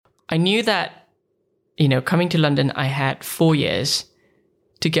I knew that, coming to London, I had 4 years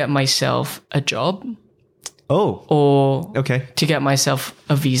to get myself a job. Oh. Or okay. to get myself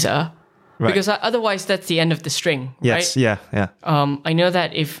a visa. Right. Because otherwise that's the end of the string, yes, right? Yeah. I know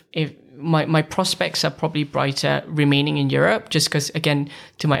that if my prospects are probably brighter remaining in Europe, just because, again,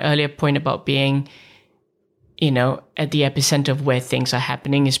 to my earlier point about being, at the epicenter of where things are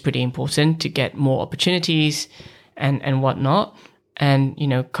happening is pretty important to get more opportunities and whatnot. And,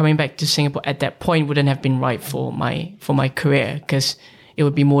 coming back to Singapore at that point wouldn't have been right for my career, because it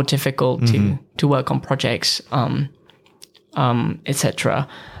would be more difficult to work on projects, etc.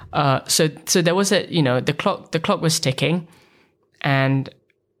 So there was the clock was ticking, and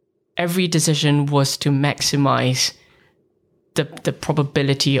every decision was to maximize the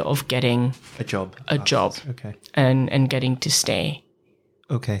probability of getting a job, okay, and getting to stay.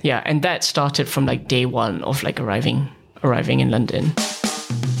 Okay. Yeah, and that started from like day one of like arriving in London.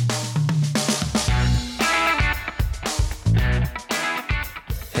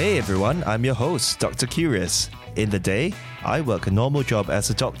 Hey everyone, I'm your host, Dr. Curious. In the day, I work a normal job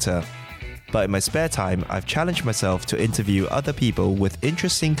as a doctor. But in my spare time, I've challenged myself to interview other people with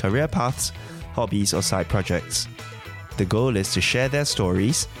interesting career paths, hobbies, or side projects. The goal is to share their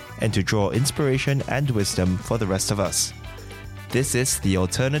stories and to draw inspiration and wisdom for the rest of us. This is the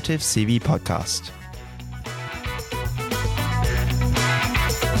Alternative CV Podcast.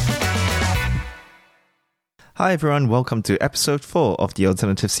 Hi everyone, welcome to episode 4 of the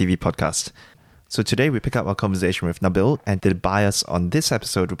Alternative CV Podcast. So today we pick up our conversation with Nabil, and the bias on this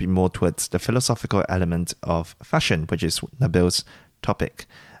episode will be more towards the philosophical element of fashion, which is Nabil's topic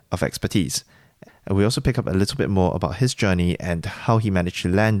of expertise. And we also pick up a little bit more about his journey and how he managed to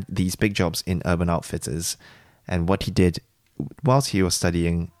land these big jobs in Urban Outfitters and what he did whilst he was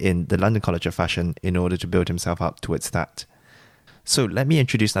studying in the London College of Fashion in order to build himself up towards that. So let me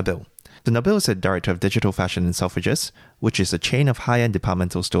introduce Nabil. So Nabil is the director of digital fashion in Selfridges, which is a chain of high-end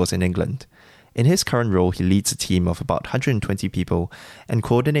departmental stores in England. In his current role, he leads a team of about 120 people and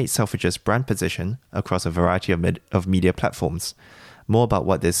coordinates Selfridges' brand position across a variety of media platforms. More about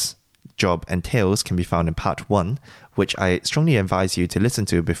what this job entails can be found in part 1, which I strongly advise you to listen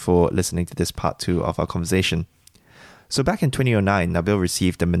to before listening to this part 2 of our conversation. So back in 2009, Nabil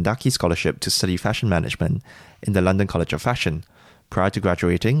received the Mendaki Scholarship to study fashion management in the London College of Fashion. Prior to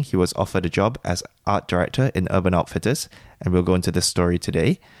graduating, he was offered a job as art director in Urban Outfitters, and we'll go into this story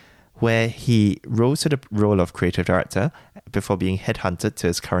today, where he rose to the role of creative director before being headhunted to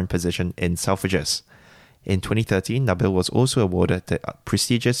his current position in Selfridges. In 2013, Nabil was also awarded the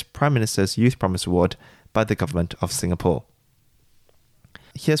prestigious Prime Minister's Youth Promise Award by the Government of Singapore.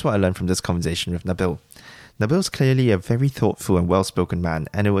 Here's what I learned from this conversation with Nabil. Nabil's clearly a very thoughtful and well-spoken man,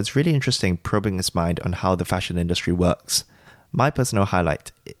 and it was really interesting probing his mind on how the fashion industry works. My personal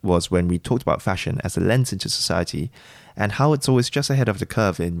highlight was when we talked about fashion as a lens into society and how it's always just ahead of the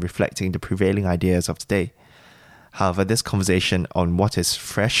curve in reflecting the prevailing ideas of today. However, this conversation on what is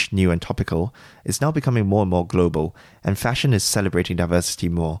fresh, new and topical is now becoming more and more global, and fashion is celebrating diversity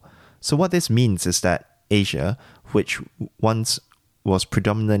more. So what this means is that Asia, which once was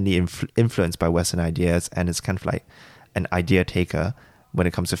predominantly influenced by Western ideas and is kind of like an idea taker when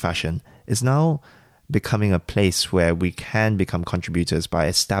it comes to fashion, is now becoming a place where we can become contributors by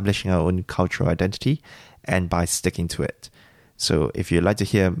establishing our own cultural identity and by sticking to it. So if you'd like to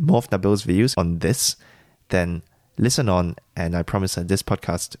hear more of Nabil's views on this, then listen on, and I promise that this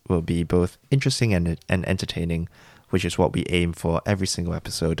podcast will be both interesting and entertaining, which is what we aim for every single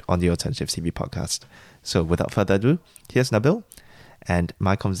episode on the Alternative CV Podcast. So without further ado, here's Nabil and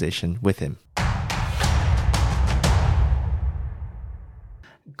my conversation with him.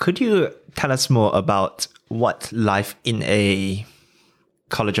 Could you tell us more about what life in a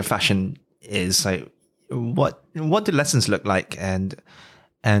College of Fashion is? Like, what do lessons look like? And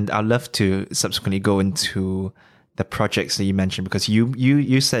I'd love to subsequently go into the projects that you mentioned, because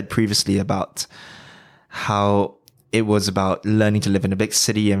you said previously about how it was about learning to live in a big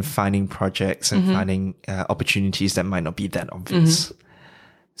city and finding projects and finding opportunities that might not be that obvious.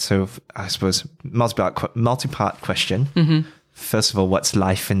 So I suppose multi-part question. First of all, what's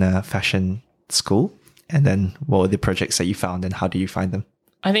life in a fashion school? And then what were the projects that you found and how do you find them?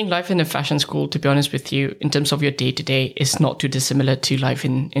 I think life in a fashion school, to be honest with you, in terms of your day-to-day, is not too dissimilar to life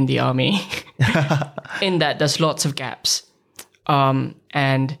in the army. In that there's lots of gaps. And,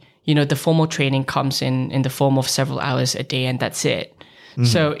 the formal training comes in the form of several hours a day, and that's it.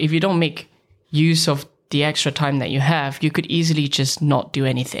 So if you don't make use of the extra time that you have, you could easily just not do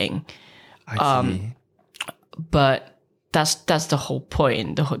anything. I see. But that's the whole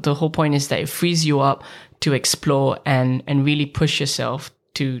point. The whole point is that it frees you up to explore and really push yourself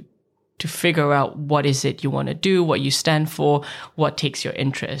to figure out what is it you want to do, what you stand for, what takes your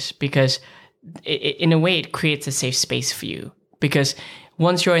interest, because in a way it creates a safe space for you. Because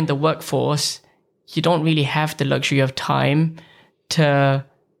once you're in the workforce, you don't really have the luxury of time to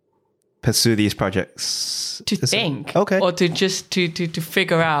pursue these projects, to think, okay, or to just to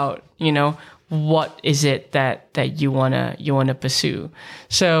figure out, you know, what is it that you wanna pursue.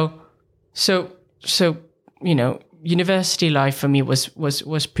 So you know, university life for me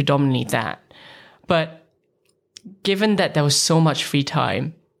was predominantly that. But given that there was so much free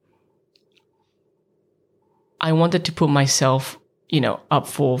time, I wanted to put myself, you know, up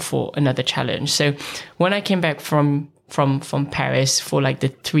for another challenge. So when I came back from Paris for like the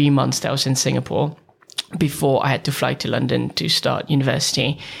 3 months that I was in Singapore, before I had to fly to London to start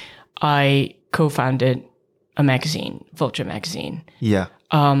university, I co-founded a magazine, Vulture Magazine. Yeah.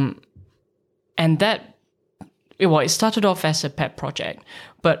 And that, well, it started off as a pet project,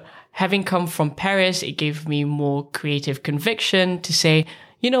 but having come from Paris, it gave me more creative conviction to say,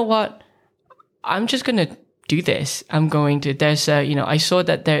 you know what, I'm just going to do this. I'm going to, there's a, you know, I saw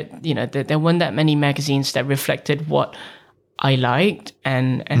that there weren't that many magazines that reflected what I liked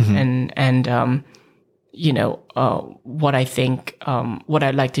and you know, what I think, what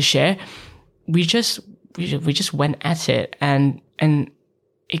I'd like to share. We just went at it, and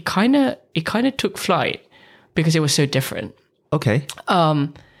it kind of took flight because it was so different. Okay.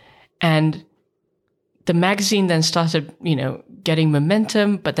 And the magazine then started, you know, getting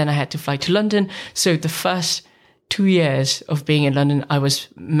momentum, but then I had to fly to London. So the first 2 years of being in London, I was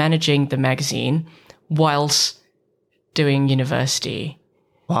managing the magazine whilst doing university.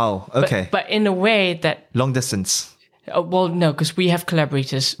 Wow. Okay. But in a way that... Long distance. Well, no, because we have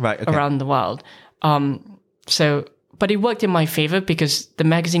collaborators around the world. But it worked in my favor because the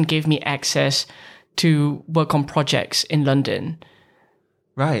magazine gave me access to work on projects in London.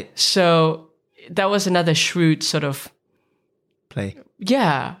 Right. So that was another shrewd sort of play.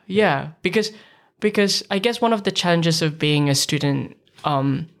 Yeah. Because I guess one of the challenges of being a student,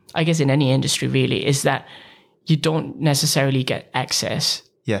 I guess in any industry really, is that you don't necessarily get access.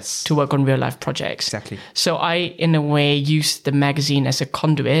 Yes. To work on real life projects. Exactly. So I, in a way, used the magazine as a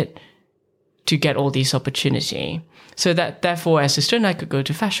conduit to get all these opportunity. So that therefore, as a student, I could go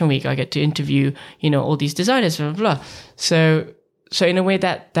to Fashion Week. I get to interview, you know, all these designers, blah, blah, blah. So in a way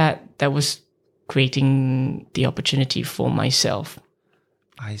that was creating the opportunity for myself.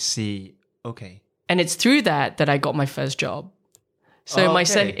 I see. Okay. And it's through that I got my first job. So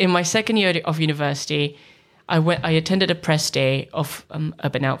in my second year of university, I attended a press day of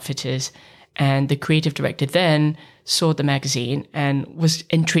Urban Outfitters, and the creative director then saw the magazine and was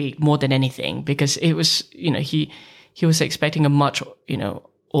intrigued more than anything because it was, you know, he was expecting a much, you know,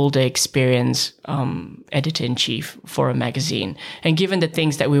 older experienced editor-in-chief for a magazine. And given the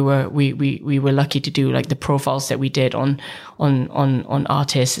things that we were lucky to do, like the profiles that we did on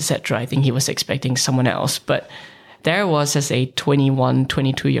artists, etc., I think he was expecting someone else. But there I was as a 21,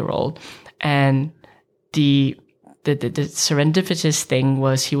 22-year-old, and the serendipitous thing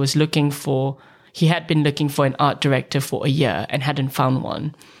was he had been looking for an art director for a year and hadn't found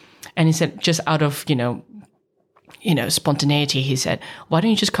one. And he said, just out of, you know, spontaneity, he said, why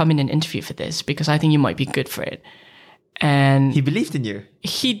don't you just come in and interview for this? Because I think you might be good for it. And he believed in you.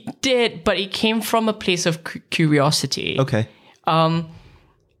 He did, but it came from a place of curiosity. Okay. And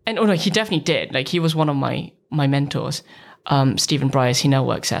no, he definitely did. Like, he was one of my mentors. Stephen Bryce, he now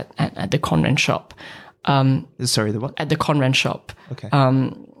works at the Conran shop. Sorry, the what? At the Conran shop. Okay.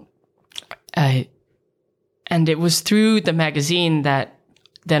 And it was through the magazine that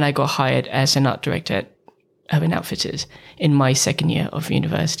then I got hired as an art director at Urban Outfitters in my second year of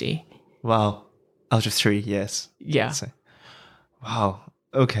university. Wow. Out of 3 years. Yeah. Wow.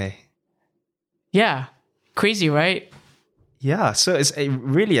 Okay. Yeah. Crazy, right? Yeah. So it's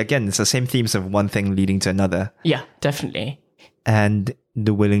really, again, it's the same themes of one thing leading to another. Yeah, definitely. And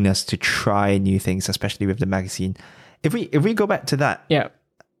the willingness to try new things, especially with the magazine. If we go back to that, yeah,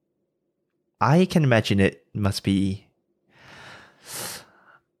 I can imagine it must be.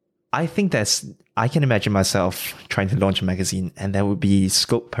 I can imagine myself trying to launch a magazine, and there would be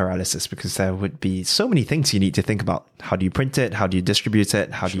scope paralysis because there would be so many things you need to think about. How do you print it? How do you distribute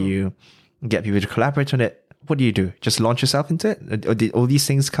it? How do you get people to collaborate on it? What do you do? Just launch yourself into it? Or did all these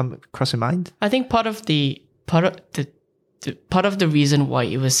things come across your mind? I think part of the reason why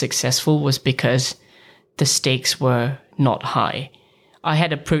it was successful was because the stakes were not high. I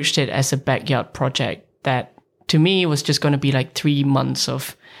had approached it as a backyard project that to me was just going to be like 3 months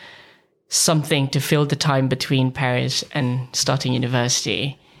of something to fill the time between Paris and starting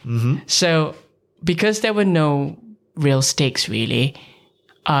university. Mm-hmm. So because there were no real stakes really,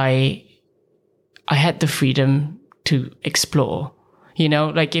 I I had the freedom to explore. You know,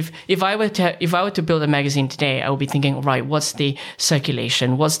 like if I were to build a magazine today, I would be thinking, right, what's the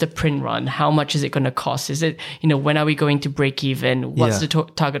circulation? What's the print run? How much is it going to cost? Is it, you know, when are we going to break even? What's the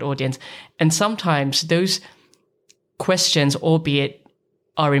target audience? And sometimes those questions, albeit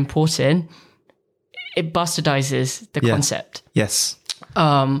are important, it bastardizes the concept. Yes.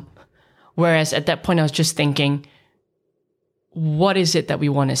 Whereas at that point, I was just thinking, what is it that we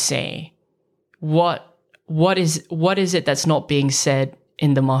want to say? What is it that's not being said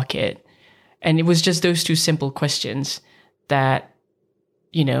in the market? And it was just those two simple questions that,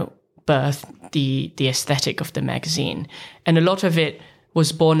 you know, birthed the aesthetic of the magazine. And a lot of it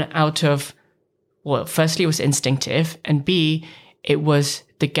was born out of, well, firstly, it was instinctive, and B, it was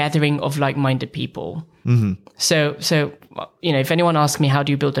the gathering of like-minded people. Mm-hmm. So, you know, if anyone asks me, how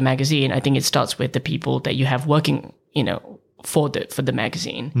do you build a magazine? I think it starts with the people that you have working, you know, for the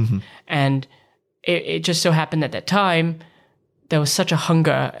magazine. Mm-hmm. And it just so happened at that time, there was such a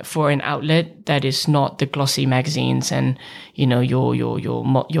hunger for an outlet that is not the glossy magazines and, you know,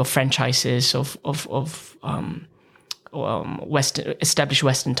 your franchises of established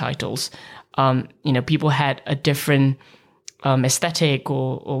Western titles. You know, people had a different aesthetic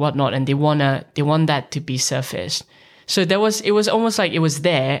or whatnot, and they want that to be surfaced. So it was almost like it was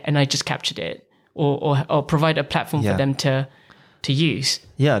there, and I just captured it or provide a platform for them to use.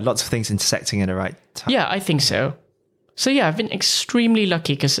 Yeah, lots of things intersecting at the right time. Yeah, I think so. So yeah, I've been extremely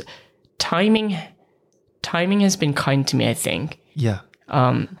lucky because timing has been kind to me, I think. Yeah.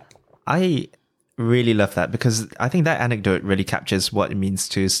 I really love that because I think that anecdote really captures what it means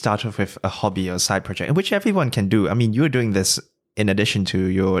to start off with a hobby or side project, which everyone can do. I mean, you're doing this in addition to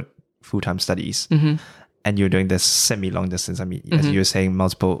your full-time studies. Mm-hmm. And you're doing this semi-long distance. I mean, as you were saying,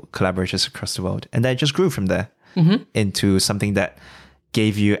 multiple collaborators across the world. And then it just grew from there. Mm-hmm. Into something that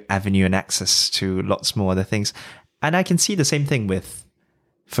gave you avenue and access to lots more other things. And I can see the same thing with,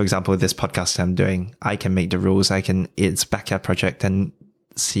 for example, this podcast I'm doing. I can make the rules. It's a backyard project and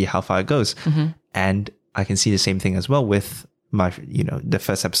see how far it goes. Mm-hmm. And I can see the same thing as well with my, you know, the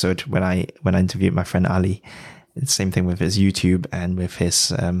first episode when I interviewed my friend Ali. It's the same thing with his YouTube and with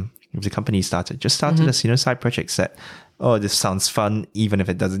his, with the company he started. Just started as, you know, side projects that, oh, this sounds fun, even if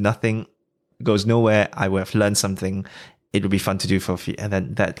it does nothing. Goes nowhere, I would have learned something. It would be fun to do for a few, and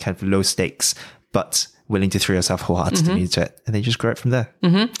then that kind of low stakes, but willing to throw yourself wholeheartedly into it, and they just grow it from there.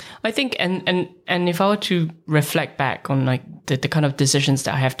 Mm-hmm. I think, and if I were to reflect back on like the kind of decisions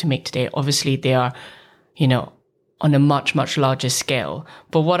that I have to make today, obviously they are, you know, on a much larger scale.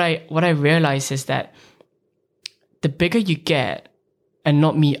 But what I realize is that the bigger you get, and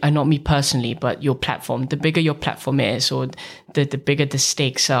not me personally, but your platform, the bigger your platform is, or the bigger the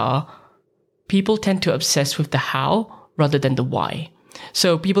stakes are, people tend to obsess with the how rather than the why.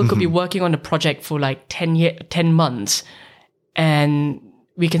 So people could be working on a project for like 10 months, and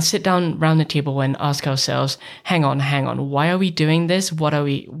we can sit down around the table and ask ourselves, hang on, why are we doing this?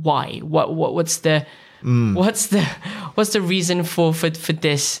 Why? What's the reason for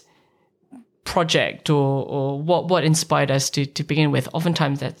this project, or what inspired us to begin with?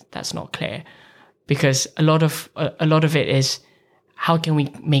 Oftentimes that's not clear, because a lot of it is, how can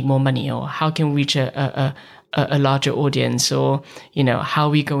we make more money, or how can we reach a larger audience, or, you know, how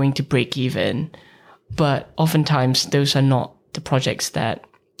are we going to break even? But oftentimes those are not the projects that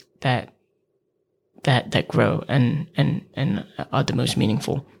grow and are the most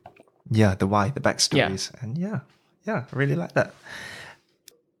meaningful. Yeah, the why, the backstories. Yeah. And yeah, I really like that.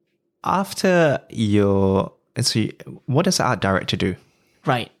 After what does the art director do?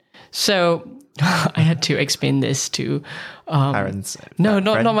 Right. So I had to explain this to parents. No,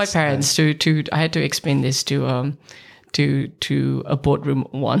 not my parents. I had to explain this to a boardroom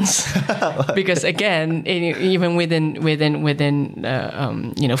once, because again, even within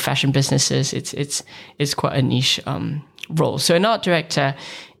you know, fashion businesses, it's quite a niche role. So an art director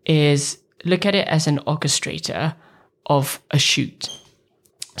look at it as an orchestrator of a shoot.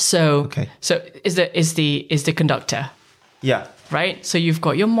 So is the conductor. Yeah. Right? So you've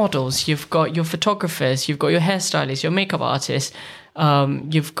got your models, you've got your photographers, you've got your hairstylists, your makeup artists,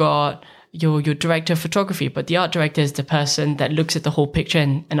 you've got your director of photography, but the art director is the person that looks at the whole picture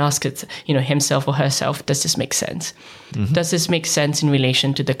and asks it, you know, himself or herself, does this make sense? Mm-hmm. Does this make sense in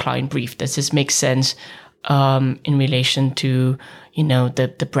relation to the client brief? Does this make sense in relation to, you know,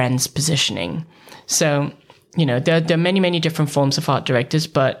 the brand's positioning? So, you know, there are many different forms of art directors,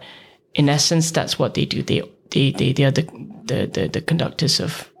 but in essence, that's what they do. They are the conductors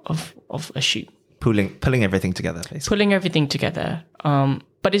of a shoot. Pulling everything together, basically. Pulling everything together.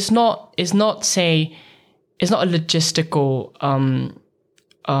 But it's not a logistical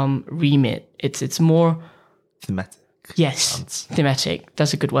remit. It's more Thematic. Yes, thematic.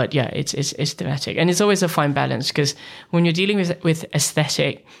 That's a good word. Yeah, it's thematic, and it's always a fine balance because when you're dealing with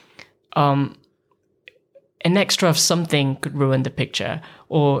aesthetic, an extra of something could ruin the picture,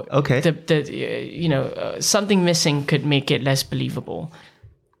 or something missing could make it less believable.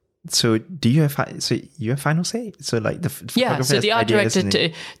 So do you have final say? So like the photographer so the art director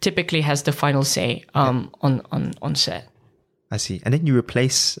and typically has the final say on set. I see. And then you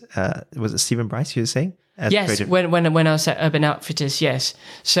replace was it Stephen Bryce you were saying? Yes, when I was at Urban Outfitters, yes.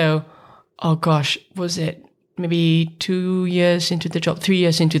 So, oh gosh, was it maybe 3 years into the job?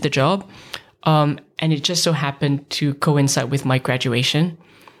 And it just so happened to coincide with my graduation.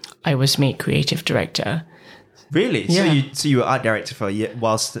 I was made creative director. Really? Yeah. So you were art director for a year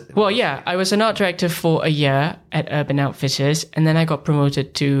whilst... Well, yeah, I was an art director for a year at Urban Outfitters, and then I got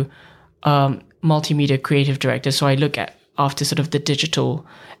promoted to multimedia creative director. So I look after sort of the digital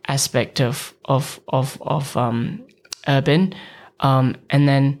aspect of Urban. And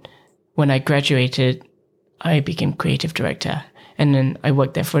then when I graduated, I became creative director. And then I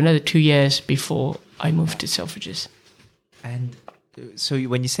worked there for another 2 years before I moved to Selfridges. And so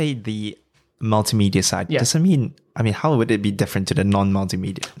when you say the multimedia side, does it mean, how would it be different to the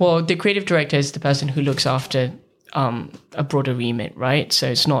non-multimedia? Well, the creative director is the person who looks after a broader remit, right? So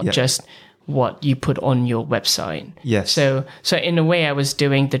it's not just what you put on your website. Yes. So in a way, I was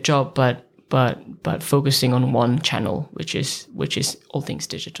doing the job, but focusing on one channel, which is all things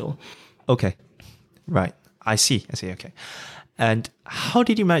digital. Okay, right. I see. Okay. And how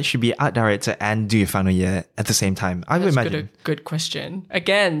did you manage to be art director and do your final year at the same time? I would imagine. Good question.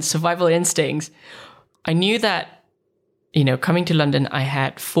 Again, survival instincts. I knew that, coming to London, I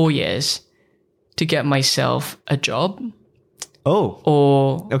had 4 years to get myself a job. Oh.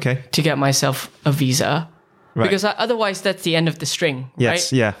 Or to get myself a visa. Right. Because otherwise that's the end of the string,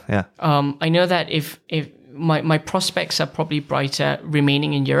 yes, right? Yeah. I know that if my prospects are probably brighter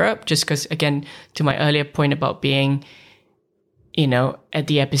remaining in Europe, just because, again, to my earlier point about being, at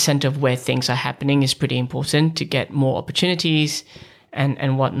the epicenter of where things are happening is pretty important to get more opportunities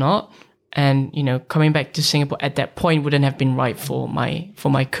and whatnot. And, coming back to Singapore at that point wouldn't have been right for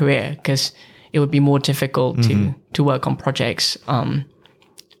my career because it would be more difficult to work on projects,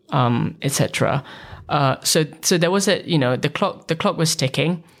 etc. So there was the clock was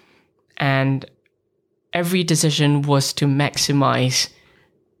ticking, and every decision was to maximize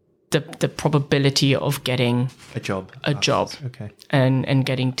the probability of getting a job, and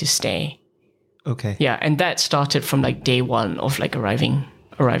getting to stay. Okay. Yeah, and that started from like day one of like arriving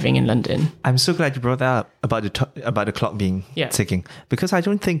in London. I'm so glad you brought that up about the clock being ticking, because I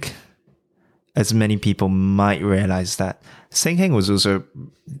don't think as many people might realize that. Seng Heng was also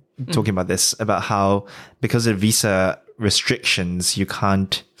talking about this, about how because of visa restrictions, you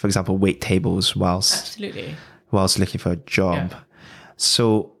can't, for example, wait tables whilst looking for a job. Yeah.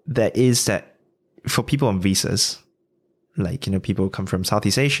 So there is that for people on visas, like, people who come from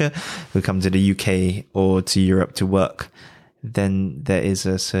Southeast Asia, who come to the UK or to Europe to work, then there is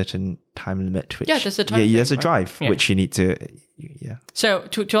a certain time limit. Which, there's a time there's a drive, which you need to, So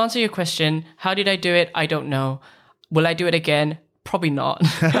to answer your question, how did I do it? I don't know. Will I do it again? Probably not.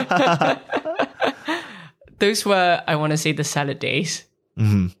 Those were, I want to say, the salad days.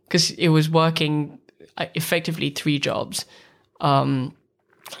 Because it was working effectively 3 jobs. Trying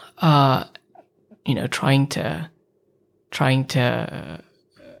to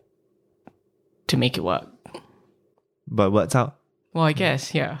make it work. But it worked out. Well, I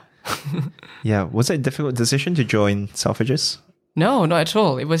guess, yeah. Yeah. Was it a difficult decision to join Selfridges? No, not at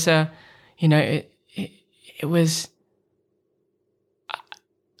all. It was it was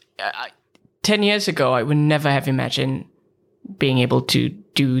 10 years ago, I would never have imagined being able to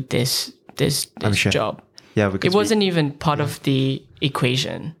do this job. Yeah, because it wasn't even part of the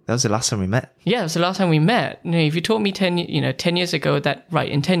equation. That was the last time we met. Yeah, it was the last time we met. If you told me 10 years ago that, right,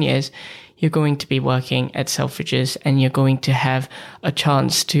 in 10 years, you're going to be working at Selfridges and you're going to have a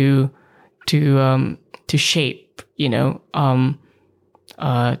chance to shape,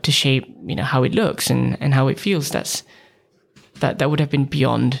 how it looks and how it feels. That would have been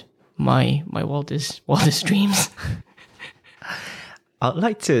beyond my wildest dreams. I'd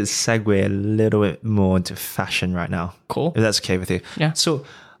like to segue a little bit more into fashion right now. Cool. If that's okay with you. Yeah. So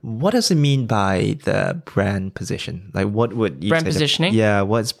what does it mean by the brand position? Like, what would you brand say positioning?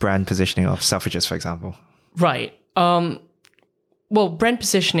 What's brand positioning of Selfridges, for example? Right. well, brand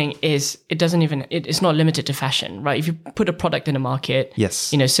positioning it's not limited to fashion, right? If you put a product in a market,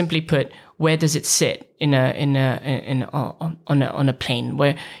 yes, simply put, where does it sit on a plane?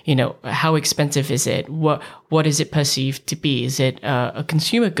 Where, how expensive is it? What is it perceived to be? Is it a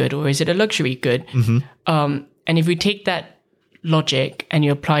consumer good or is it a luxury good? And if we take that logic and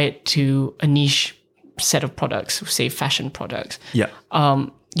you apply it to a niche set of products, say fashion products,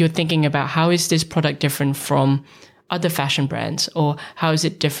 you're thinking about how is this product different from other fashion brands, or how is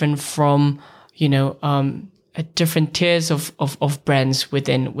it different from, different tiers of brands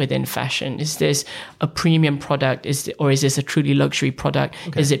within fashion? Is this a premium product? Or is this a truly luxury product?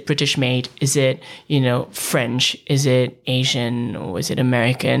 Okay. Is it British made? Is it, French? Is it Asian, or is it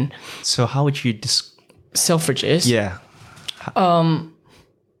American? So how would you Selfridges? Yeah.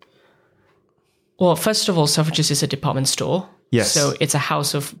 Well, first of all, Selfridges is a department store. Yes. So it's a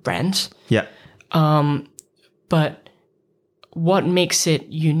house of brands. Yeah. But what makes it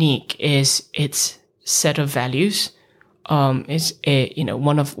unique is its set of values. One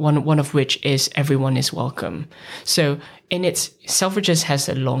of which is everyone is welcome. So Selfridges has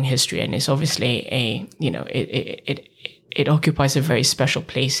a long history, and it's obviously it occupies a very special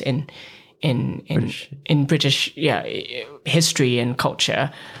place in British history and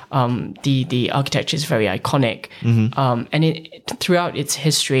culture. The architecture is very iconic, and throughout its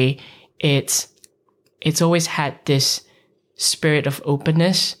history, it's always had this spirit of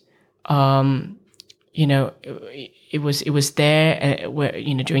openness. It was there where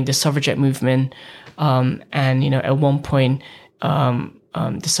during the suffragette movement, and at one point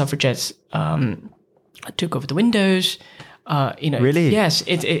the suffragettes took over the windows. Really? Yes,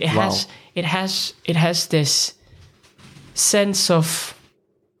 it has this sense of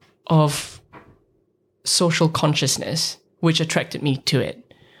social consciousness which attracted me to it.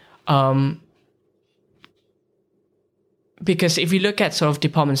 Because if you look at sort of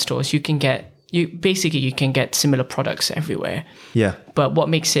department stores, you can get similar products everywhere. Yeah. But what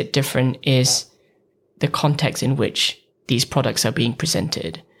makes it different is the context in which these products are being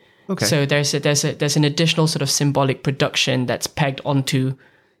presented. Okay. So there's an additional sort of symbolic production that's pegged onto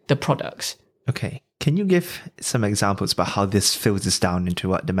the products. Okay. Can you give some examples about how this filters down into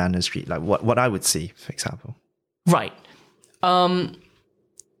what the man in the street, like what I would see, for example? Right.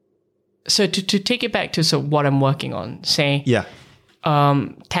 So to take it back to sort of what I'm working on, say,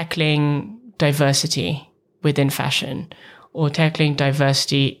 tackling diversity within fashion, or tackling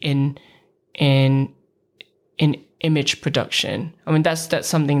diversity in image production. I mean, that's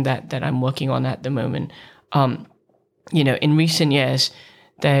something that I'm working on at the moment. In recent years,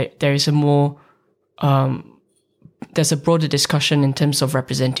 there is a more there's a broader discussion in terms of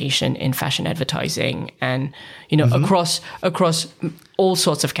representation in fashion advertising, and across all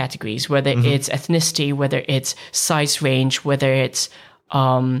sorts of categories, whether it's ethnicity, whether it's size range, whether it's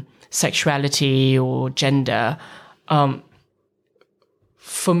sexuality or gender.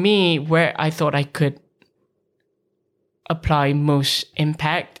 For me, where I thought I could apply most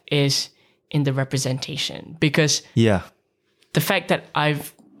impact is in the representation, because the fact that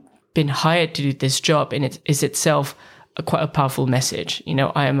I've been hired to do this job and it is itself quite a powerful message.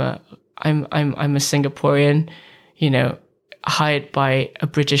 I'm a Singaporean, hired by a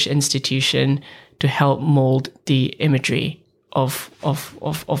British institution to help mold the imagery of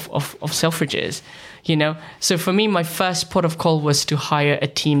Selfridges. So for me, my first port of call was to hire a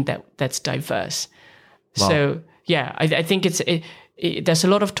team that's diverse. Wow. So I think there's a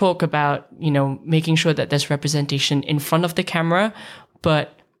lot of talk about making sure that there's representation in front of the camera,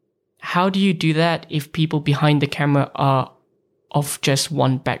 but how do you do that if people behind the camera are of just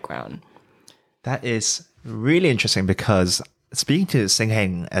one background? That is really interesting, because speaking to Seng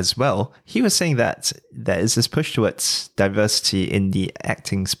Heng as well, he was saying that there is this push towards diversity in the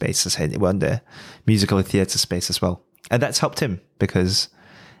acting space, in the musical theatre space as well. And that's helped him, because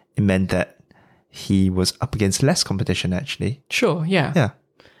it meant that he was up against less competition, actually. Sure, yeah. Yeah.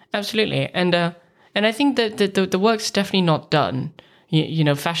 Absolutely. And I think that the work's definitely not done.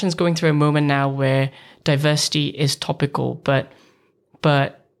 Fashion's going through a moment now where diversity is topical, but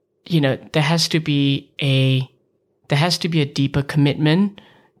there has to be a deeper commitment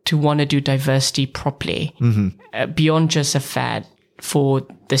to want to do diversity properly, beyond just a fad for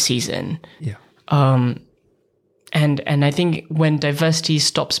the season. Yeah. And I think when diversity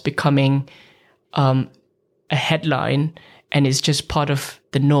stops becoming a headline and is just part of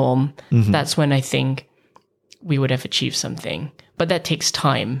the norm, that's when I think we would have achieved something. But that takes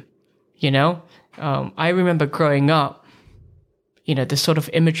time, I remember growing up, the sort of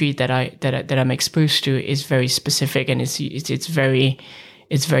imagery that I'm exposed to is very specific, and it's very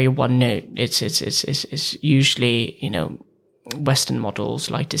one note. It's usually Western models,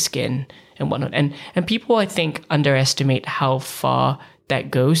 lighter skin and whatnot. And people, I think, underestimate how far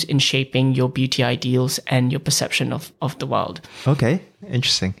that goes in shaping your beauty ideals and your perception of the world. Okay,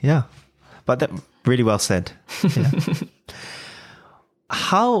 interesting. Yeah. But that really well said. Yeah.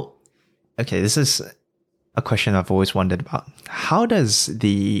 This is a question I've always wondered about. How does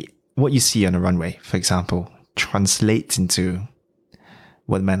what you see on a runway, for example, translate into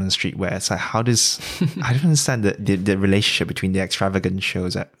what the man on the street wears? Like, I don't understand the relationship between the extravagant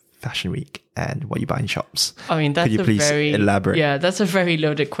shows at Fashion Week and what you buy in shops. I mean, Could you please elaborate? Yeah, that's a very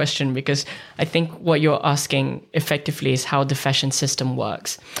loaded question, because I think what you're asking effectively is how the fashion system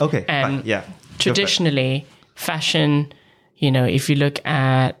works. Okay. And yeah. Traditionally, fashion, if you look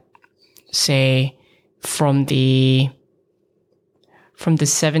at, say, from the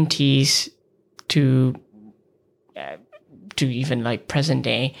 70s to even like present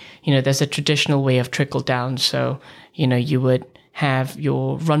day, there's a traditional way of trickle down. So, you would have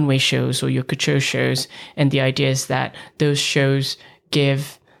your runway shows or your couture shows, and the idea is that those shows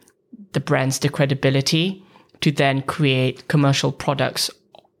give the brands the credibility to then create commercial products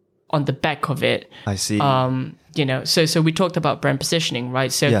on the back of it. I see. So we talked about brand positioning,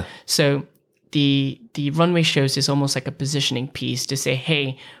 right? So the runway shows is almost like a positioning piece to say,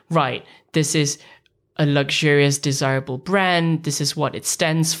 hey, right, this is a luxurious, desirable brand. This is what it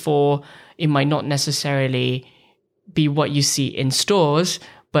stands for. It might not necessarily be what you see in stores,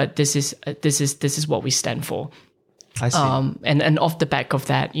 but this is what we stand for. I see. And off the back of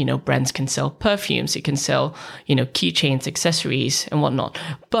that, brands can sell perfumes, it can sell, keychains, accessories, and whatnot.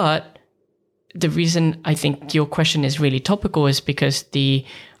 But the reason I think your question is really topical is because the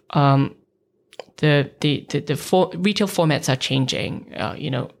retail formats are changing.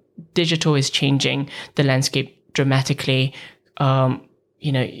 Digital is changing the landscape dramatically.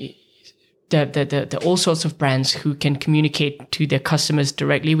 The all sorts of brands who can communicate to their customers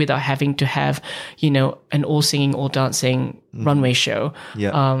directly without having to have, an all singing, all dancing runway show.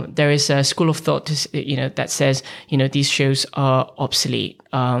 Yeah. There is a school of thought, that says, these shows are obsolete.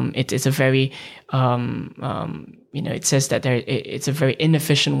 It is a very, it says that it's a very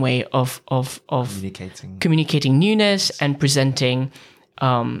inefficient way of communicating newness and presenting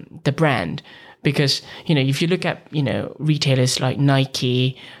the brand. Because, if you look at, retailers like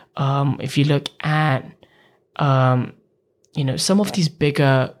Nike, if you look at, some of these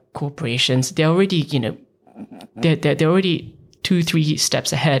bigger corporations, they're already, they're already 2-3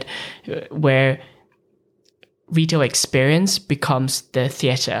 steps ahead, where retail experience becomes the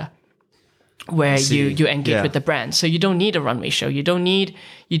theater where you engage with the brand. So you don't need a runway show. You don't need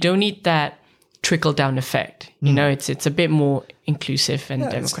that trickle down effect. It's a bit more inclusive and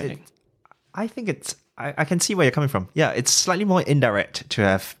democratic. I think I can see where you're coming from. Yeah, it's slightly more indirect to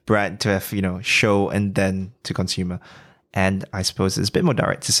have show and then to consumer. And I suppose it's a bit more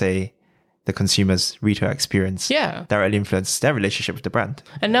direct to say the consumer's retail experience directly influences their relationship with the brand.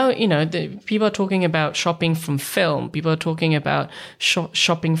 And now, people are talking about shopping from film. People are talking about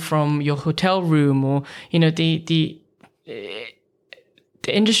shopping from your hotel room, or,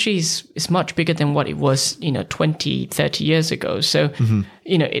 the industry is much bigger than what it was, 20, 30 years ago. So,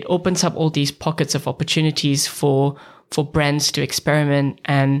 it opens up all these pockets of opportunities for brands to experiment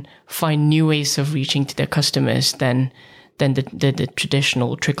and find new ways of reaching to their customers than the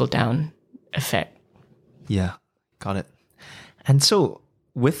traditional trickle down effect. Yeah, got it. And so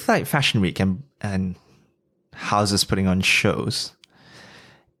with like Fashion Week and houses putting on shows,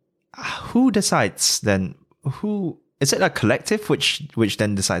 who decides then is it a collective which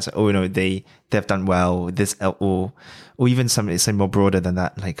then decides, they've done well, this, or even something more broader than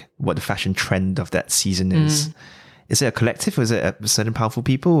that, like what the fashion trend of that season is? Is it a collective, or is it a certain powerful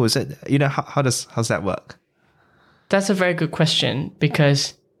people, or is it, how's that work? That's a very good question,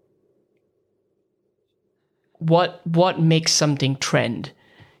 because what makes something trend,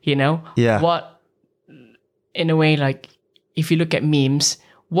 Yeah. What, in a way, like if you look at memes,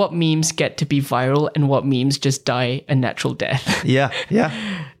 what memes get to be viral and what memes just die a natural death. Yeah.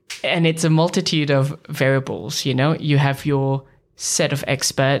 And it's a multitude of variables, You have your set of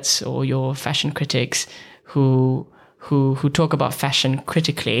experts or your fashion critics who talk about fashion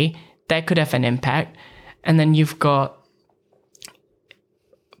critically. That could have an impact. And then you've got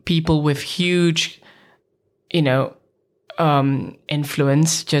people with huge,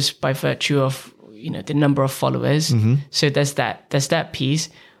 influence just by virtue of, the number of followers. So there's that piece.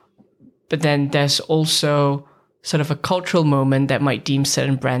 But then there's also sort of a cultural moment that might deem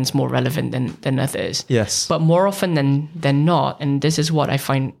certain brands more relevant than others. Yes. But more often than not, and this is what I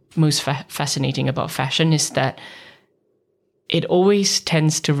find most fascinating about fashion, is that it always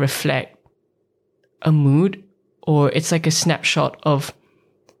tends to reflect a mood or it's like a snapshot of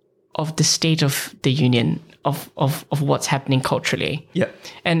the state of the union of what's happening culturally. Yeah.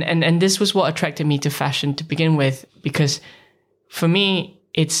 And this was what attracted me to fashion to begin with, because for me,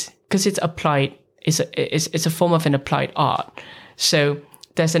 it's applied, it's a form of an applied art. So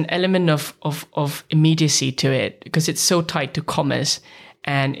there's an element of immediacy to it, because it's so tied to commerce,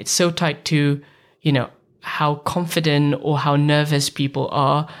 and it's so tied to, how confident or how nervous people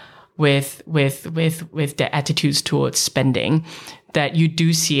are with their attitudes towards spending, that you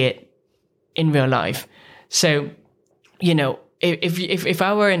do see it in real life. So, if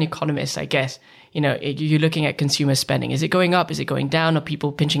I were an economist, I guess, you're looking at consumer spending. Is it going up? Is it going down? Are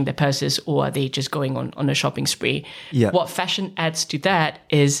people pinching their purses, or are they just going on a shopping spree? Yeah. What fashion adds to that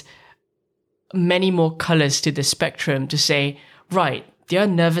is many more colors to the spectrum to say, right, they are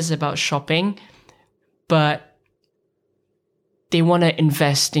nervous about shopping, but they want to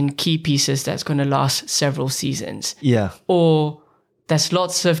invest in key pieces that's going to last several seasons. Yeah. Or there's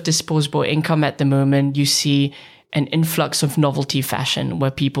lots of disposable income at the moment. You see an influx of novelty fashion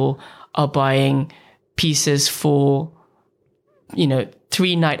where people are buying pieces for,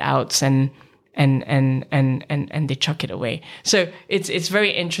 3 night outs and they chuck it away. So it's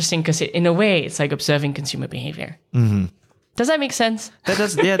very interesting, because in a way it's like observing consumer behavior. Mm-hmm. Does that make sense? That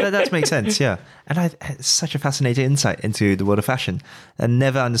does. Yeah, that does make sense. Yeah. And it's such a fascinating insight into the world of fashion I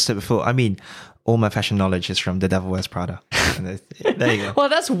never understood before. I mean, all my fashion knowledge is from The Devil Wears Prada. There you go. Well,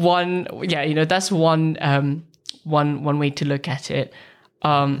 that's one. Yeah, that's one way to look at it.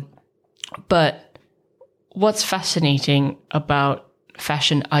 But what's fascinating about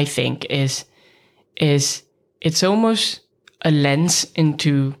fashion, I think, is it's almost a lens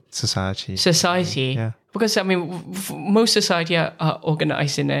into society. Yeah. Because most society are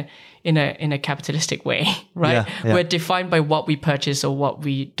organized in a capitalistic way, right? Yeah. We're defined by what we purchase or what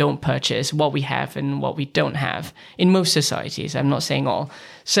we don't purchase, what we have and what we don't have in most societies. I'm not saying all.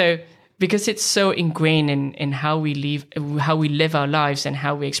 So because it's so ingrained in how we live our lives and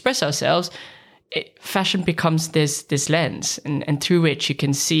how we express ourselves, fashion becomes this lens, and through which you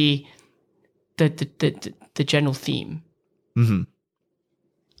can see the general theme. Mm-hmm.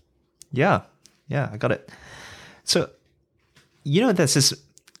 Yeah, I got it. So, there's this.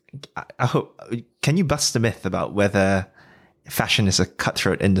 I hope. Can you bust the myth about whether fashion is a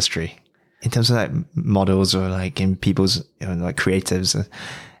cutthroat industry in terms of like models or like in people's like creatives?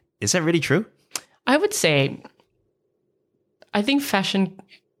 Is that really true? I would say, I think fashion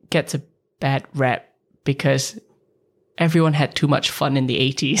gets a bad rep because everyone had too much fun in the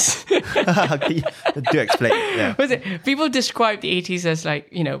 80s. Do explain. Yeah. People describe the 80s as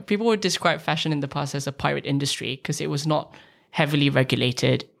people would describe fashion in the past as a pirate industry because it was not heavily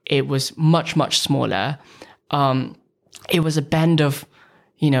regulated. It was much, much smaller. It was a band of,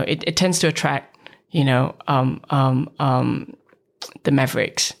 it tends to attract, the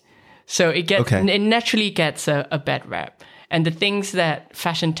mavericks. So it naturally gets a bad rap. And the things that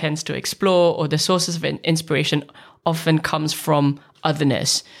fashion tends to explore or the sources of inspiration often comes from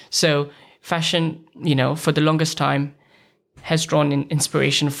otherness. So fashion, for the longest time has drawn in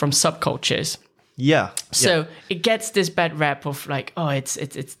inspiration from subcultures. Yeah. So it gets this bad rap of like, oh, it's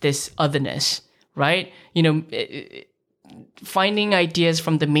this otherness, right? Finding ideas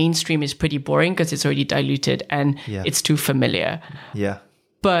from the mainstream is pretty boring because it's already diluted and it's too familiar. Yeah.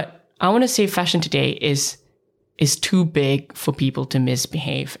 But I want to say fashion today is too big for people to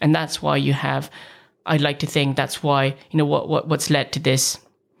misbehave. And that's why I'd like to think that's why, what's led to the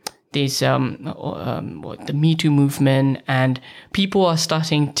Me Too movement, and people are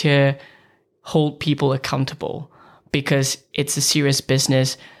starting to hold people accountable because it's a serious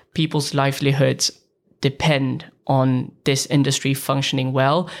business. People's livelihoods depend on this industry functioning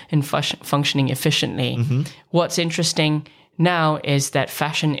well and functioning efficiently. Mm-hmm. What's interesting now is that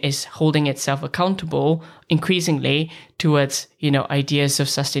fashion is holding itself accountable increasingly towards, ideas of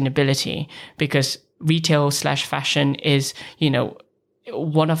sustainability, because retail/fashion is,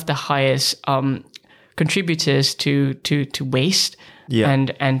 one of the highest contributors to waste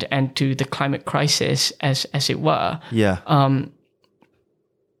and to the climate crisis, as it were. Yeah.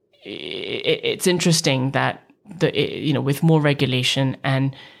 It's interesting that with more regulation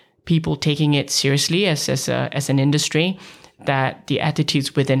and people taking it seriously as an industry, that the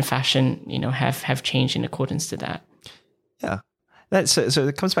attitudes within fashion, have changed in accordance to that. Yeah. So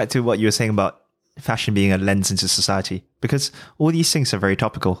it comes back to what you were saying about fashion being a lens into society, because all these things are very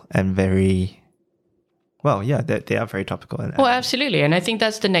topical and very, well, yeah, they are very topical. Absolutely. And I think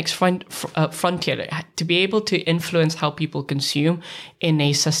that's the next frontier. To be able to influence how people consume in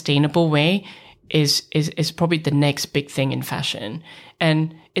a sustainable way is probably the next big thing in fashion.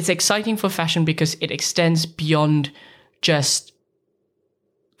 And it's exciting for fashion because it extends beyond just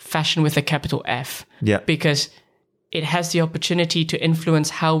fashion with a capital F. Yeah. Because it has the opportunity to influence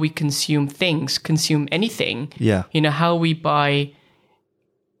how we consume things, consume anything. Yeah. How we buy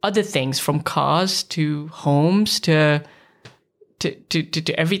other things, from cars to homes to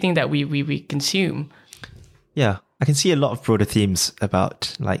everything that we consume. Yeah. I can see a lot of broader themes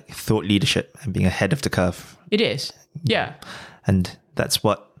about like thought leadership and being ahead of the curve. It is. Yeah. And that's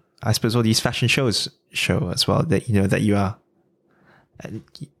what I suppose all these fashion shows show as well, that that you are,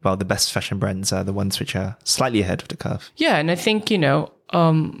 well, the best fashion brands are the ones which are slightly ahead of the curve. Yeah, and I think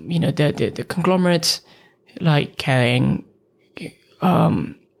the conglomerates like Kering,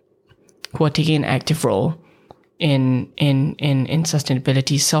 who are taking an active role in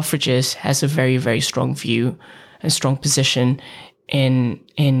sustainability. Selfridges has a very, very strong view and strong position in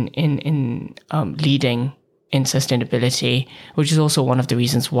leading in sustainability, which is also one of the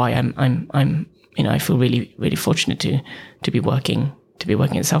reasons why I feel really, really fortunate to be working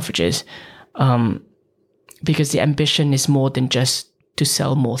at Selfridges, because the ambition is more than just to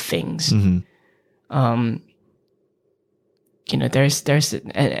sell more things. Mm-hmm. There's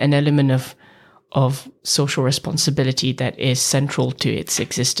an element of social responsibility that is central to its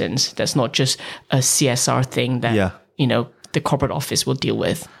existence. That's not just a CSR thing that the corporate office will deal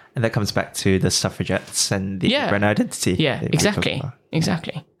with. And that comes back to the suffragettes and the brand identity. Yeah, exactly.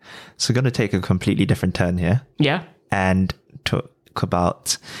 So we're going to take a completely different turn here. Yeah. And talk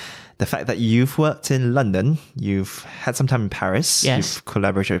about the fact that you've worked in London, you've had some time in Paris, you've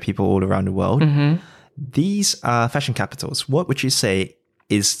collaborated with people all around the world. Mm-hmm. These are fashion capitals. What would you say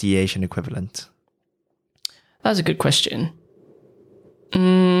is the Asian equivalent? That's a good question.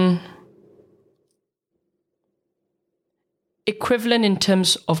 Equivalent in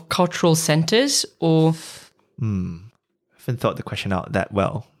terms of cultural centers, or I haven't thought the question out that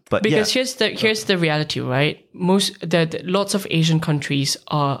well. But because here's the reality, right? Lots of Asian countries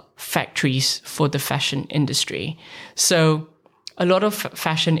are factories for the fashion industry. So a lot of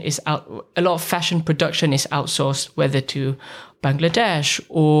fashion production is outsourced, whether to Bangladesh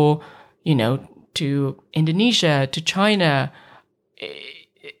or to Indonesia, to China.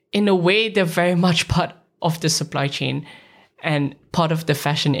 In a way, they're very much part of the supply chain and part of the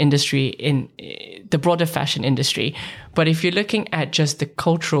fashion industry, in the broader fashion industry. But if you're looking at just the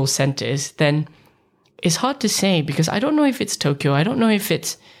cultural centers, then it's hard to say, because I don't know if it's Tokyo, I don't know if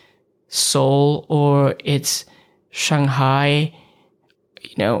it's Seoul or it's Shanghai,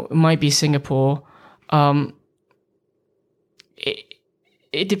 it might be Singapore.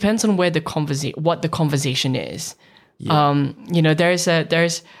 It depends on where what the conversation is. Yeah.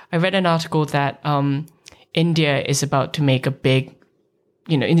 I read an article that India is about to make a big,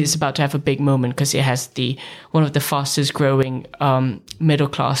 it's about to have a big moment because it has one of the fastest growing middle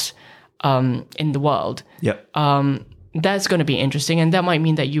class in the world. Yeah. That's going to be interesting, and that might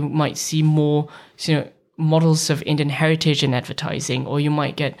mean that you might see more, models of Indian heritage in advertising, or you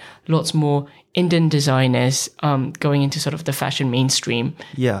might get lots more Indian designers going into sort of the fashion mainstream.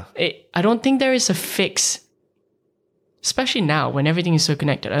 Yeah. I don't think there is a fix, especially now when everything is so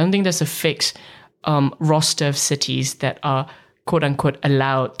connected. I don't think there's a fix roster of cities that are quote unquote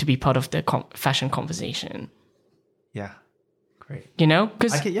allowed to be part of the fashion conversation. Yeah. Great.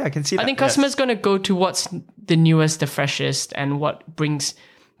 Because I can see that. I think customers going to go to what's the newest, the freshest, and what brings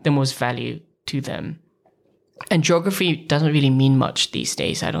the most value to them. And geography doesn't really mean much these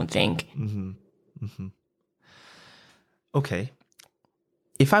days, I don't think. Mm-hmm. Mm-hmm. Okay.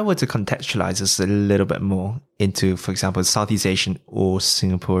 If I were to contextualize this a little bit more into, for example, Southeast Asian or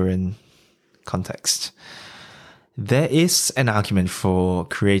Singaporean context, there is an argument for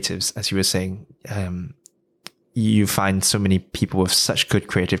creatives, as you were saying. You find so many people with such good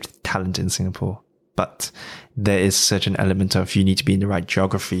creative talent in Singapore, but there is a certain element of you need to be in the right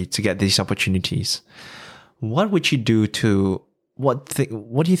geography to get these opportunities. What would you do what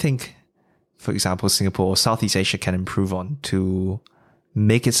do you think, for example, Singapore or Southeast Asia can improve on to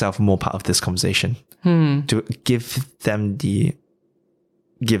make itself more part of this conversation? To give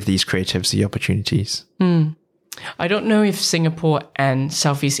these creatives the opportunities? I don't know if Singapore and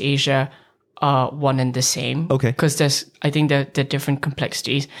Southeast Asia are one and the same. Okay. Because I think they're different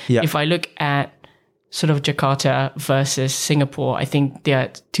complexities. Yeah. If I look at sort of Jakarta versus Singapore, I think they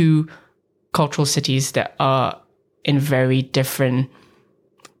are two cultural cities that are in very different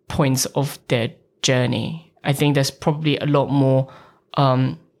points of their journey. I think there's probably a lot more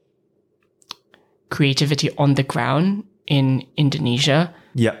creativity on the ground in Indonesia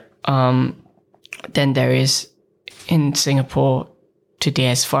than there is in Singapore today,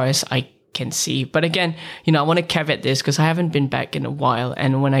 as far as I can see. But again, I want to caveat this because I haven't been back in a while.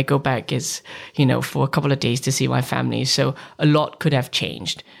 And when I go back, it's, for a couple of days to see my family. So a lot could have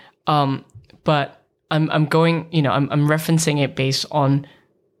changed. But I'm going, I'm referencing it based on,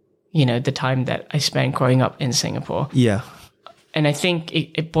 the time that I spent growing up in Singapore. Yeah. And I think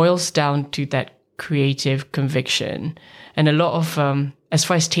it boils down to that creative conviction. And a lot of, as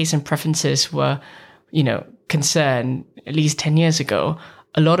far as tastes and preferences were, concerned, at least 10 years ago,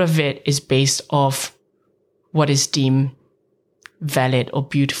 a lot of it is based off what is deemed valid or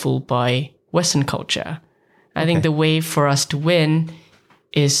beautiful by Western culture. I think the way for us to win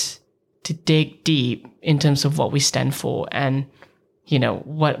is to dig deep in terms of what we stand for and,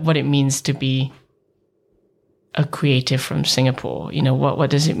 what it means to be a creative from Singapore. What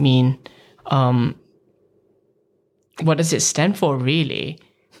does it mean? What does it stand for, really?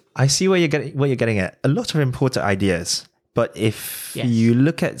 I see what you're getting at. A lot of important ideas. But if you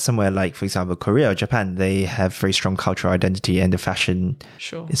look at somewhere like, for example, Korea or Japan, they have very strong cultural identity and the fashion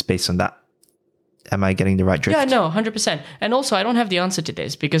is based on that. Am I getting the right drift? Yeah, no, 100%. And also, I don't have the answer to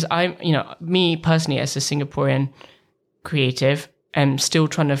this because me personally as a Singaporean creative, am still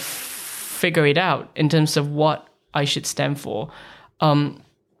trying to figure it out in terms of what I should stand for. I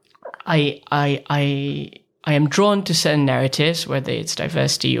am drawn to certain narratives, whether it's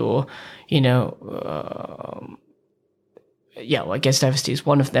diversity or, I guess diversity is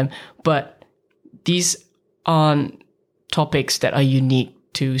one of them. But these aren't topics that are unique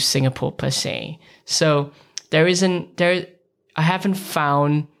to Singapore per se. So I haven't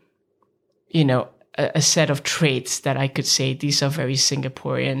found, a set of traits that I could say these are very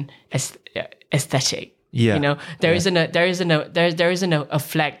Singaporean aesthetic. Yeah. There isn't a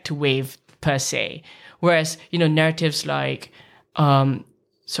flag to wave per se. Whereas, narratives like sort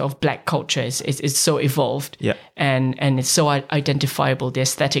of black culture is so evolved, and it's so identifiable. The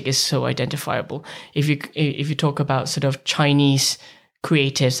aesthetic is so identifiable. If you talk about sort of Chinese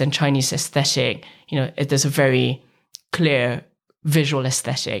creatives and Chinese aesthetic, there's a very clear visual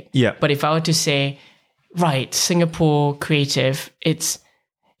aesthetic. Yeah. But if I were to say, right, Singapore creative, I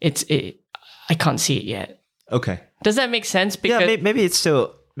can't see it yet. Okay. Does that make sense? Because maybe it's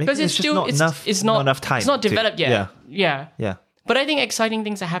still. Because it's just still not enough time. It's not developed yet. Yeah. But But I think exciting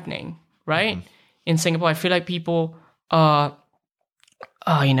things are happening, right? Mm-hmm. In Singapore, I feel like people are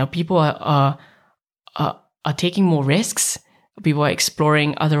taking more risks. People are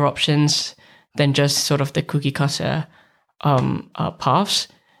exploring other options than just sort of the cookie cutter paths.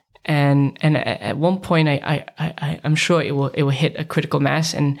 And at one point, I'm sure it will hit a critical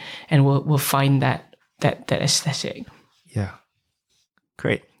mass, and we'll find that aesthetic. Yeah.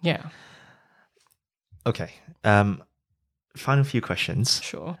 Great. Yeah. Okay. Final few questions.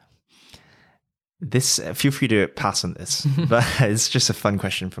 Sure. This, feel free to pass on this, but it's just a fun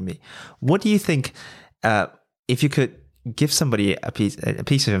question for me. What do you think, if you could give somebody a piece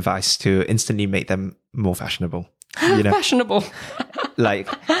of advice to instantly make them more fashionable? Fashionable. Like,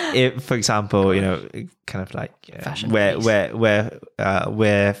 if, for example, kind of like wear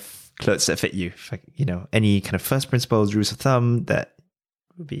clothes that fit you. Any kind of first principles, rules of thumb that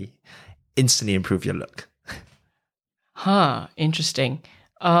would be instantly improve your look. Interesting.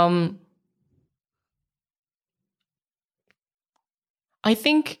 I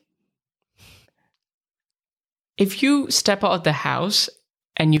think if you step out of the house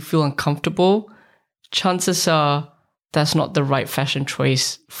and you feel uncomfortable, chances are that's not the right fashion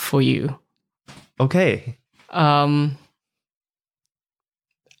choice for you. Okay. I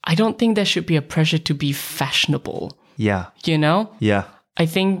don't think there should be a pressure to be fashionable. Yeah. Yeah. I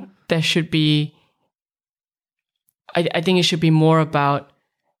think there should be, I think it should be more about,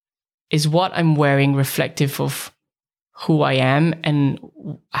 is what I'm wearing reflective of who I am and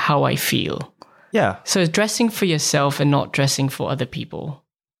how I feel? Yeah. So it's dressing for yourself and not dressing for other people.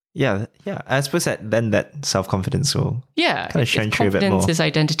 Yeah. I suppose that self-confidence will kind of shine through a bit more. Confidence,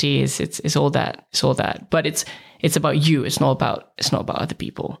 identity, it's all that. It's all that. But it's about you. It's not about other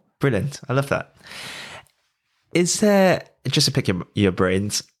people. Brilliant. I love that. Is there, just to pick your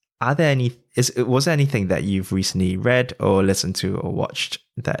brains, was there anything that you've recently read or listened to or watched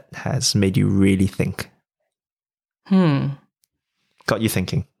that has made you really think? Got you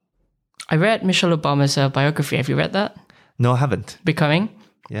thinking? I read Michelle Obama's biography. Have you read that? No, I haven't. Becoming?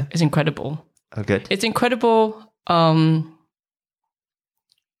 Yeah. It's incredible. Oh, good. It's incredible. I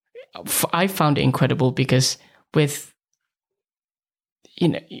found it incredible because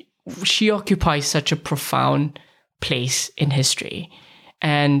she occupies such a profound place in history.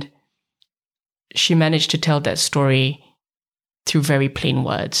 And she managed to tell that story through very plain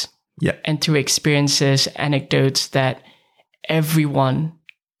words. Yeah. And through experiences, anecdotes that everyone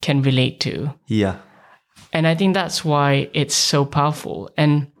can relate to. Yeah. And I think that's why it's so powerful.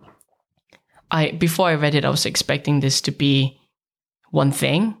 And before I read it, I was expecting this to be one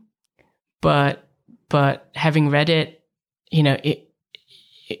thing, but having read it,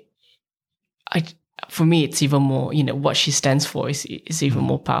 for me, it's even more, what she stands for is even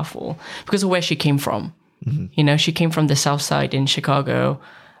more powerful because of where she came from. Mm-hmm. She came from the South Side in Chicago.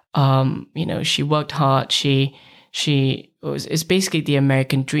 She worked hard. It's basically the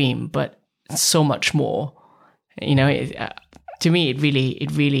American dream, but so much more. To me, it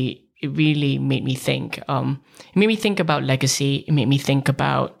really made me think. It made me think about legacy. It made me think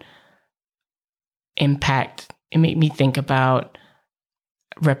about impact. It made me think about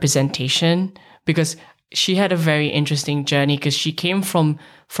representation, because she had a very interesting journey, because she came from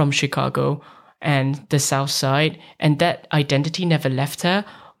Chicago and the South Side, and that identity never left her,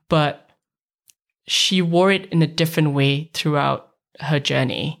 but she wore it in a different way throughout her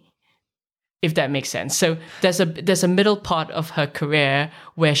journey, if that makes sense. So there's a middle part of her career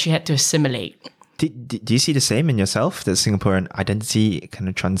where she had to assimilate. Do you see the same in yourself, the Singaporean identity kind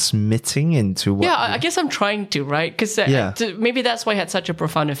of transmitting into what? Yeah, I guess I'm trying to, right? Because maybe that's why it had such a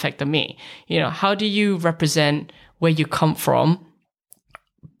profound effect on me. How do you represent where you come from,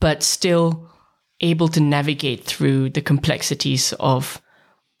 but still able to navigate through the complexities of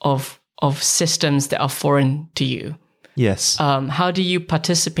systems that are foreign to you? Yes. How do you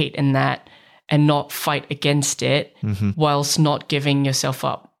participate in that and not fight against it, whilst not giving yourself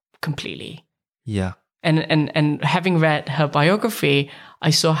up completely? Yeah. And having read her biography,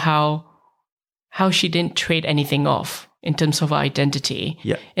 I saw how she didn't trade anything off in terms of her identity.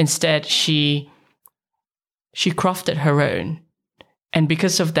 Yeah. She crafted her own. And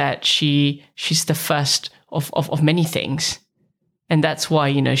because of that, she's the first of many things. And that's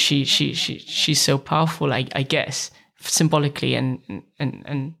why, she's so powerful, I guess, symbolically and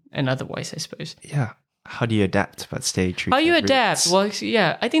otherwise, I suppose. Yeah. How do you adapt but stay true? How you adapt? Well,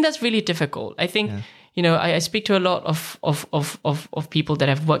 yeah, I think that's really difficult. I think, I speak to a lot of people that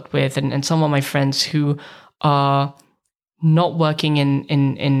I've worked with, and some of my friends who are not working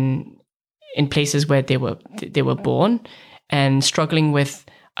in places where they were born, and struggling with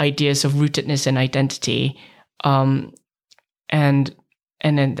ideas of rootedness and identity. And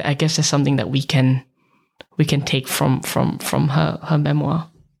then I guess that's something that we can take from her memoir.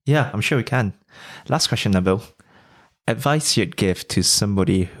 Yeah, I'm sure we can. Last question, Nabil. Advice you'd give to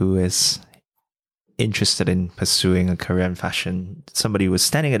somebody who is interested in pursuing a career in fashion, somebody who was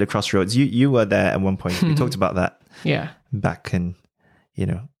standing at the crossroads. You were there at one point. We talked about that. Yeah. Back in,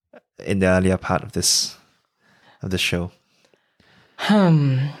 in the earlier part of the show.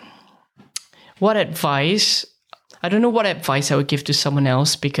 What advice? I don't know what advice I would give to someone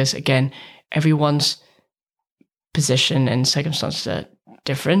else, because again, everyone's position and circumstances are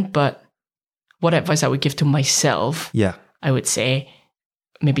different, but what advice I would give to myself, I would say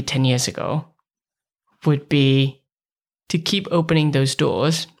maybe 10 years ago, would be to keep opening those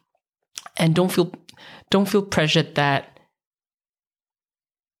doors, and don't feel pressured that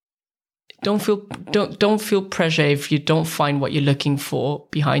don't feel pressure if you don't find what you're looking for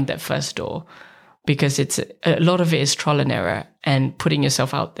behind that first door, because it's a lot of it is trial and error and putting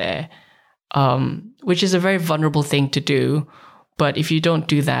yourself out there, which is a very vulnerable thing to do. But if you don't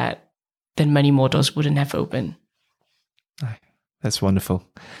do that, then many more doors wouldn't have opened. That's wonderful.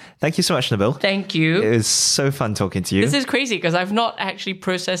 Thank you so much, Nabil. Thank you. It was so fun talking to you. This is crazy because I've not actually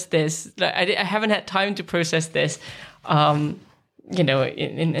processed this. I haven't had time to process this, in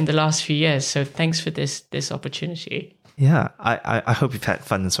the last few years. So thanks for this opportunity. Yeah, I hope you've had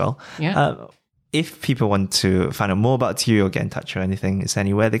fun as well. Yeah. If people want to find out more about you or get in touch or anything, is there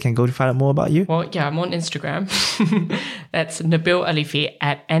anywhere they can go to find out more about you? Well, yeah, I'm on Instagram. That's Nabil Aliffi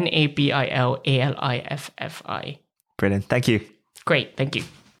at NabilAliffi. Brilliant. Thank you. Great. Thank you.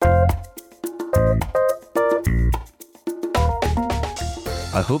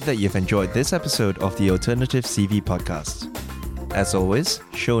 I hope that you've enjoyed this episode of the Alternative CV podcast. As always,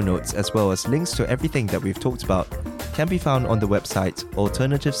 show notes as well as links to everything that we've talked about can be found on the website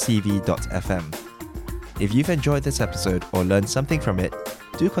alternativecv.fm. If you've enjoyed this episode or learned something from it,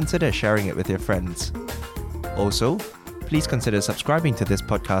 do consider sharing it with your friends. Also, please consider subscribing to this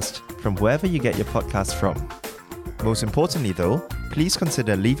podcast from wherever you get your podcasts from. Most importantly though, please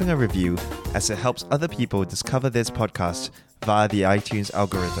consider leaving a review, as it helps other people discover this podcast via the iTunes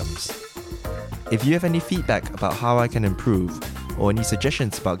algorithms. If you have any feedback about how I can improve, or any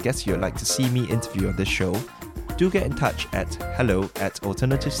suggestions about guests you'd like to see me interview on this show, do get in touch at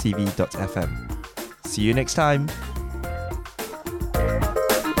hello@alternativecv.fm. See you next time!